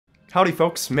Howdy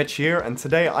folks, Mitch here, and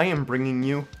today I am bringing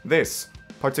you this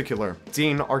particular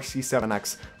Dean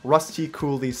RC7x Rusty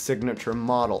Cooley signature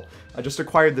model. I just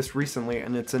acquired this recently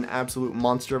and it's an absolute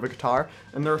monster of a guitar,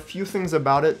 and there are a few things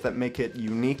about it that make it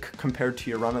unique compared to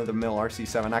your run-of-the-mill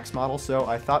RC7x model, so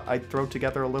I thought I'd throw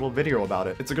together a little video about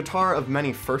it. It's a guitar of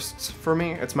many firsts for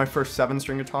me. It's my first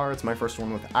 7-string guitar, it's my first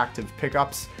one with active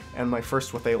pickups, and my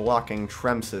first with a locking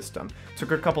trem system.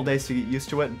 Took a couple days to get used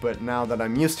to it, but now that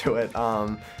I'm used to it,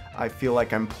 I feel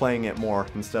like I'm playing it more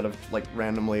instead of like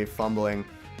randomly fumbling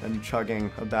and chugging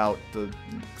about the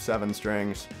 7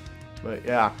 strings. But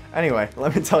yeah, anyway,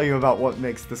 let me tell you about what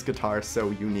makes this guitar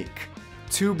so unique.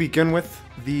 To begin with,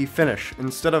 the finish.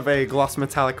 Instead of a gloss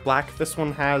metallic black, this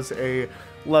one has a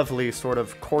lovely sort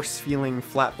of coarse feeling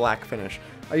flat black finish.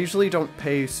 I usually don't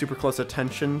pay super close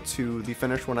attention to the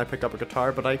finish when I pick up a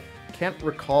guitar, but I can't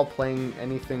recall playing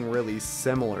anything really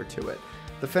similar to it.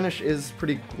 The finish is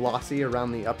pretty glossy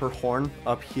around the upper horn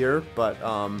up here, but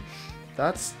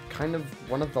that's kind of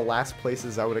one of the last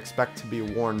places I would expect to be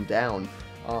worn down.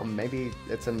 Maybe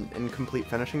it's an incomplete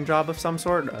finishing job of some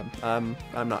sort, I'm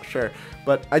not sure.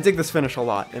 But I dig this finish a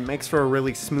lot. It makes for a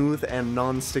really smooth and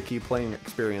non-sticky playing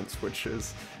experience, which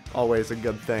is always a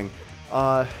good thing.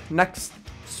 Next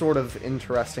sort of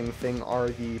interesting thing are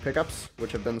the pickups,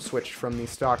 which have been switched from the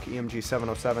stock EMG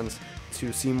 707s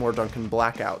to Seymour Duncan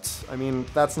Blackouts. I mean,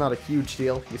 that's not a huge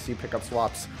deal. You see pickup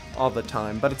swaps all the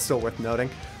time, but it's still worth noting.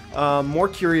 More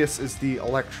curious is the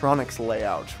electronics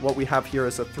layout. What we have here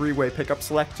is a 3-way pickup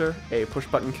selector, a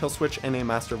push-button kill switch, and a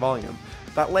master volume.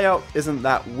 That layout isn't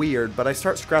that weird, but I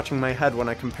start scratching my head when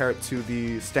I compare it to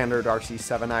the standard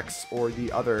RC7x or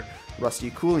the other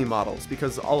Rusty Cooley models,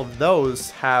 because all of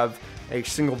those have a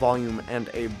single volume and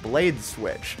a blade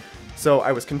switch. So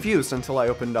I was confused until I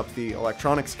opened up the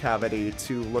electronics cavity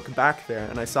to look back there,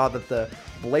 and I saw that the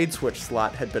blade switch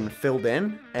slot had been filled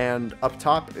in, and up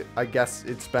top, I guess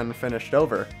it's been finished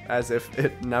over, as if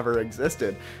it never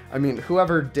existed. I mean,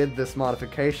 whoever did this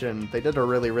modification, they did a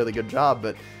really, really good job,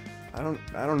 but I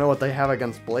don't know what they have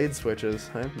against blade switches.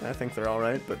 I think they're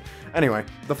alright, but anyway.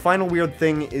 The final weird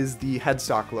thing is the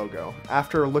headstock logo.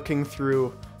 After looking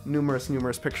through numerous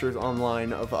pictures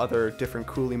online of other different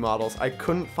Cooley models, I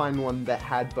couldn't find one that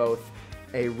had both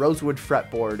a rosewood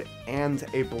fretboard and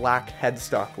a black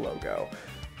headstock logo.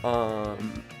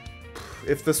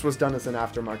 If this was done as an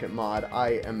aftermarket mod,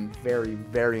 I am very,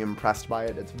 very impressed by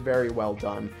it. It's very well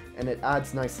done, and it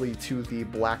adds nicely to the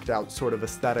blacked out sort of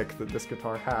aesthetic that this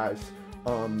guitar has,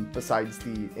 besides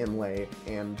the inlay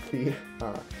and the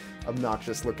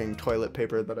obnoxious looking toilet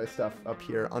paper that I stuff up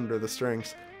here under the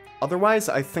strings. Otherwise,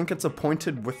 I think it's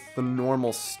appointed with the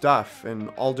normal stuff: an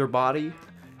alder body,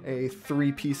 a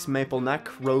 3-piece maple neck,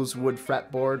 rosewood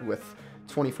fretboard with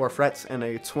 24 frets, and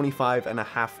a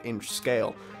 25.5-inch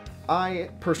scale. I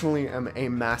personally am a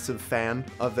massive fan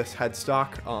of this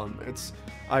headstock.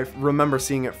 I remember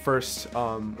seeing it first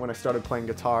when I started playing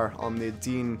guitar on the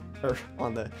Dean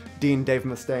Dave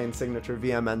Mustaine signature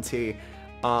VMNT.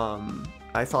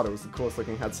 I thought it was the coolest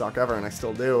looking headstock ever, and I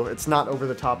still do. It's not over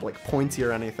the top, like pointy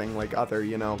or anything like other,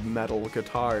 metal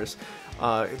guitars.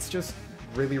 It's just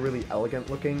really, really elegant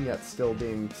looking, yet still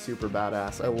being super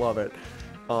badass. I love it.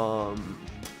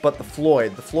 But the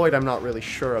Floyd I'm not really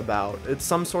sure about. It's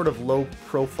some sort of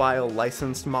low-profile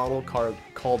licensed model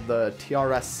called the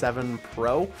TRS-7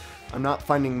 Pro. I'm not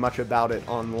finding much about it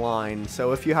online,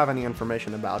 so if you have any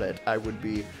information about it, I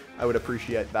would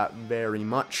appreciate that very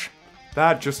much.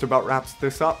 That just about wraps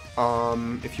this up.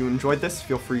 If you enjoyed this,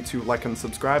 feel free to like and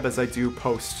subscribe, as I do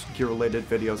post gear-related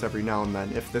videos every now and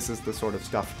then, if this is the sort of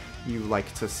stuff you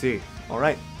like to see.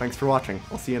 Alright, thanks for watching.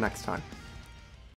 I'll see you next time.